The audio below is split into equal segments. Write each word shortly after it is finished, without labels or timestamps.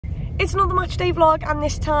It's another match day vlog, and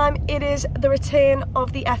this time it is the return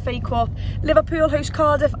of the FA Cup. Liverpool host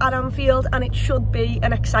Cardiff at Anfield, and it should be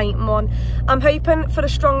an exciting one. I'm hoping for a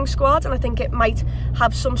strong squad, and I think it might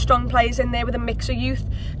have some strong players in there with a mix of youth,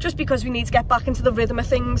 just because we need to get back into the rhythm of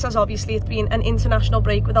things, as obviously it's been an international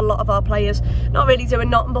break with a lot of our players not really doing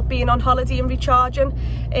nothing but being on holiday and recharging.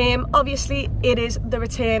 Obviously it is the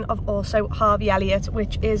return of also Harvey Elliot,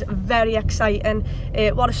 which is very exciting.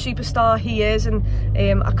 What a superstar he is, and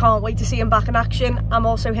I can't wait to see him back in action. I'm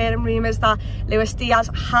also hearing rumours that Luis Diaz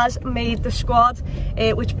has made the squad,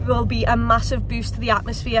 which will be a massive boost to the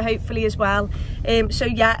atmosphere hopefully as well. So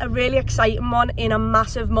yeah, a really exciting one in a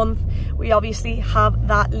massive month. We obviously have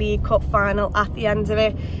that League Cup final at the end of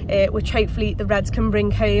it, which hopefully the Reds can bring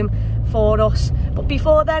home for us. But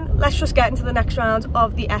before then, let's just get into the next round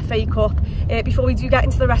of the FA Cup. Before we do get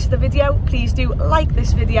into the rest of the video, please do like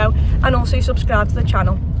this video and also subscribe to the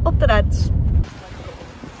channel. Up the Reds!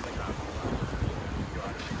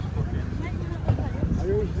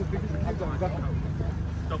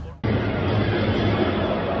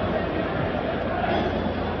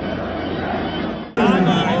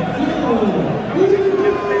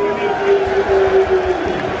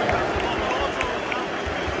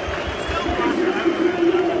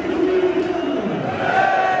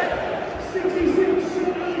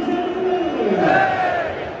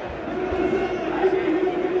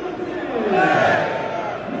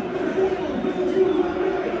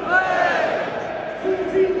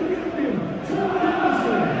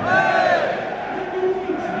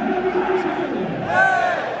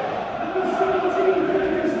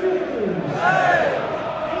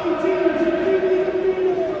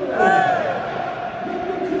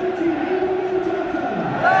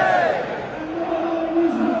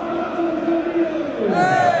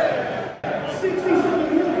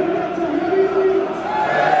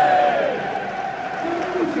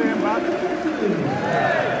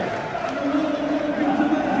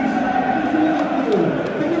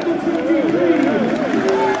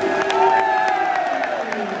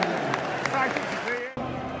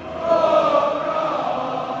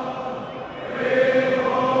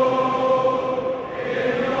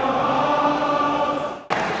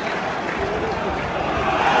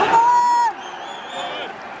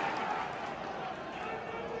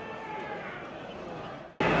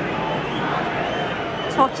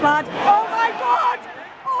 Touch, lad. Oh my god!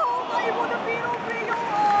 Oh my, it would have been unreal!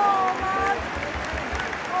 Oh man!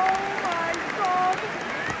 Oh my god!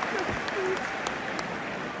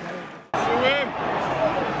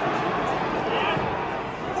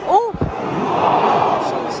 Oh!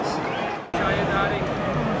 Jesus. Try it, Daddy.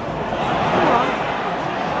 Come on.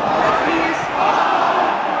 Please.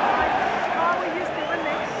 Oh, we're just doing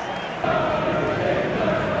this.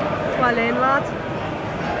 Well in, lad.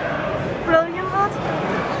 Brilliant, lad.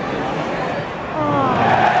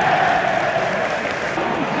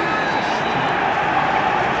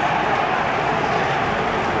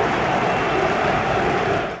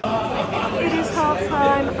 It is half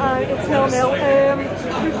time and it's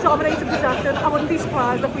 0-0. We've dominated possession. I wouldn't be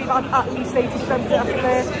surprised if we've had at least 80% possession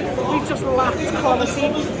there. We've just lacked quality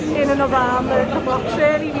in and around the box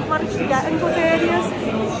really. We've managed to get in good areas.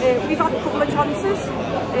 We've had a couple of chances.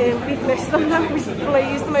 We've missed them though. We've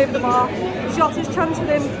blazed them over the bar. Jota's chance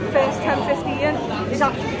within the first 10-15 is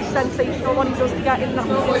absolutely sensational when he does to get in that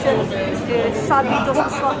position. Sadly doesn't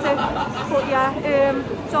slot it. But yeah,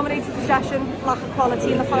 dominated possession, lack of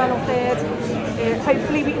quality in the final third.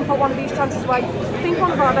 Hopefully we can put one of these chances away. I think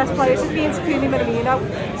one of our best players is being Minamino.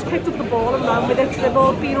 He's picked up the ball and ran with it,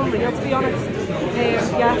 dribbled, being unreal to be honest.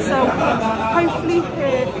 Yeah, so hopefully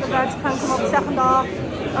the Reds can come up second half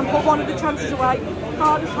and put one of the chances away.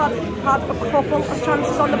 Cardiff had a couple of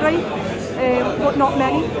chances on the break, but not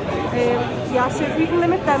many. Yeah, so if we can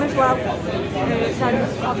limit them as well,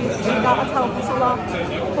 then obviously that would help us a lot.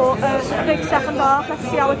 But a big second half, let's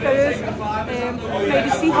see how it goes. Maybe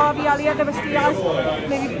see Harvey Elliot, Luis Diaz,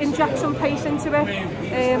 maybe inject some pace into it,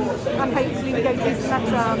 and hopefully we go through to the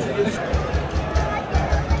next round.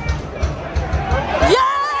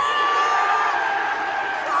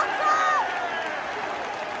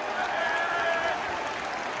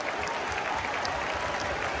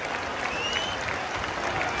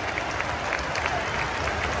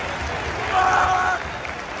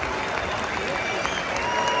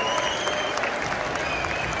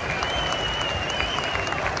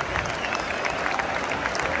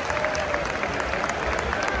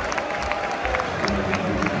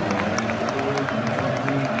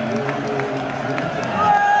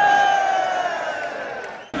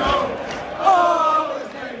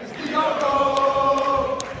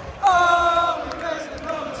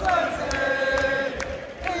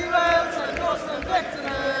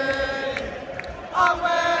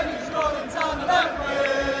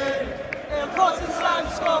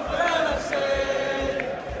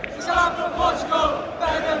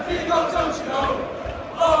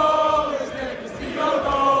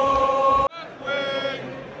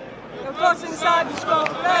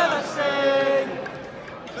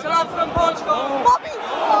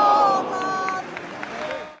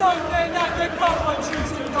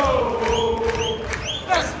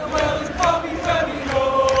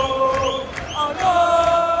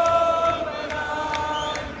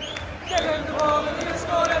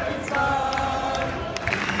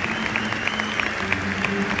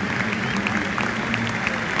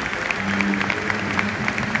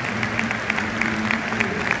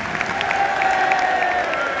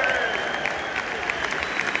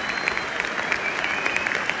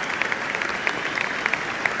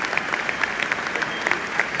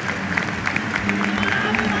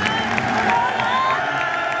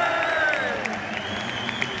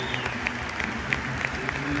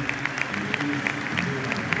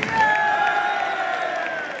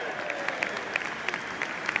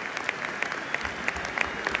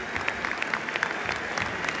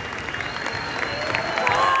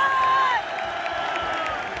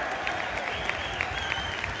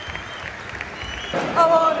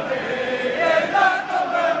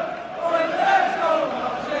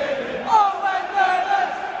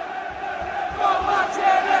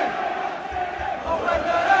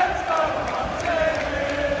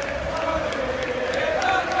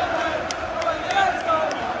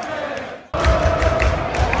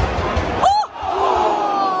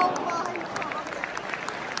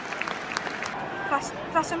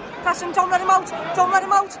 press him, don't let him out,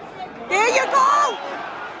 Here you go!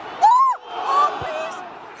 Oh, please!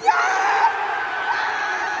 Yeah!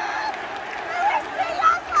 Luis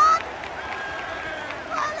Diaz, man!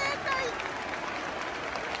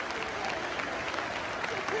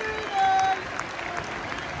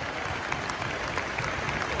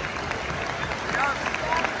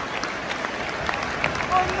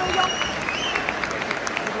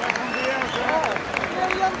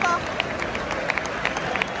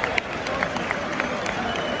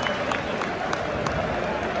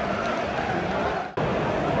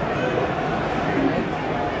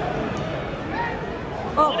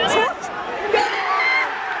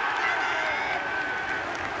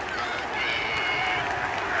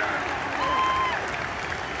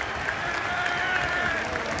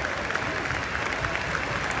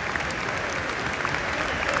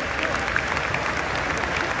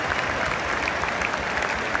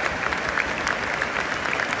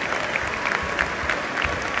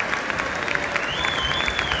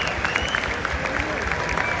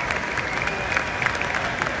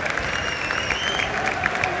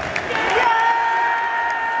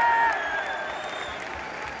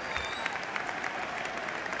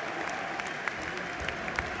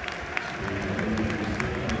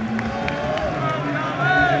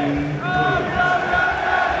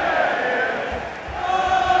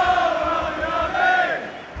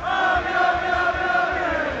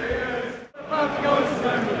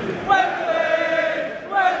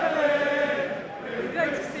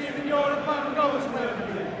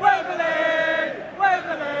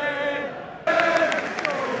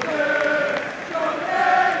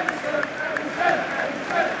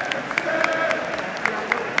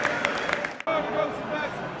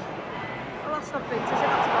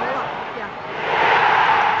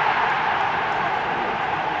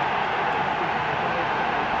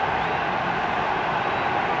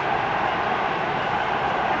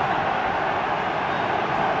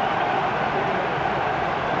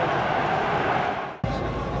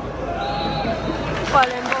 Well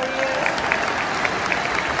in, mate!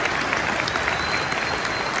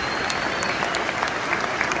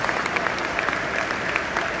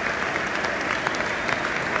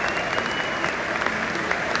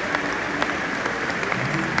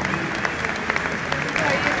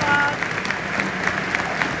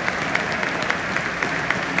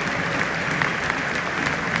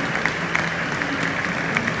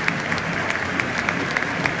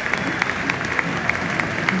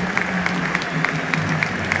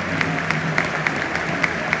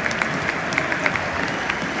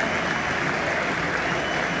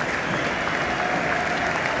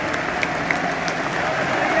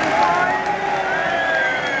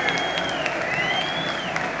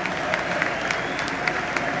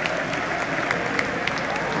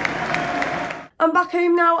 I'm back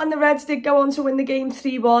home now and the Reds did go on to win the game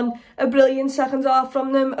 3-1. A brilliant second half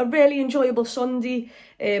from them, a really enjoyable Sunday.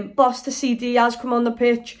 Boss to see Diaz come on the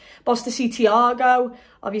pitch, boss to see Thiago,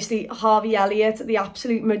 obviously Harvey Elliot, the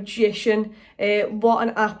absolute magician. What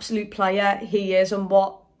an absolute player he is and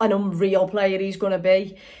what an unreal player he's going to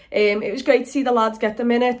be. It was great to see the lads get the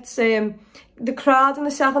minutes. The crowd in the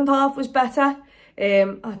second half was better.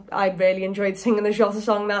 I really enjoyed singing the Jota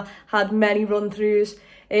song that had many run-throughs.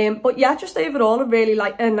 But yeah, just overall a really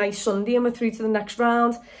a nice Sunday and we're through to the next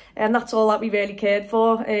round, and that's all that we really cared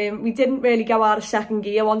for. We didn't really go out of second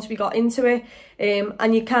gear once we got into it,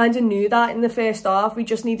 and you kind of knew that in the first half. We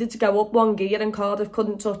just needed to go up one gear and Cardiff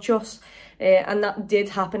couldn't touch us, and that did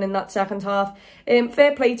happen in that second half.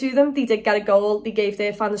 Fair play to them, they did get a goal, they gave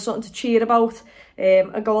their fans something to cheer about.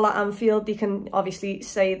 A goal at Anfield, they can obviously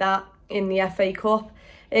say that in the FA Cup.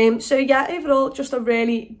 So yeah, overall just a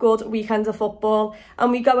really good weekend of football,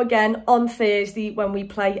 and we go again on Thursday when we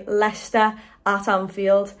play Leicester at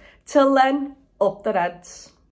Anfield. Till then, up the Reds.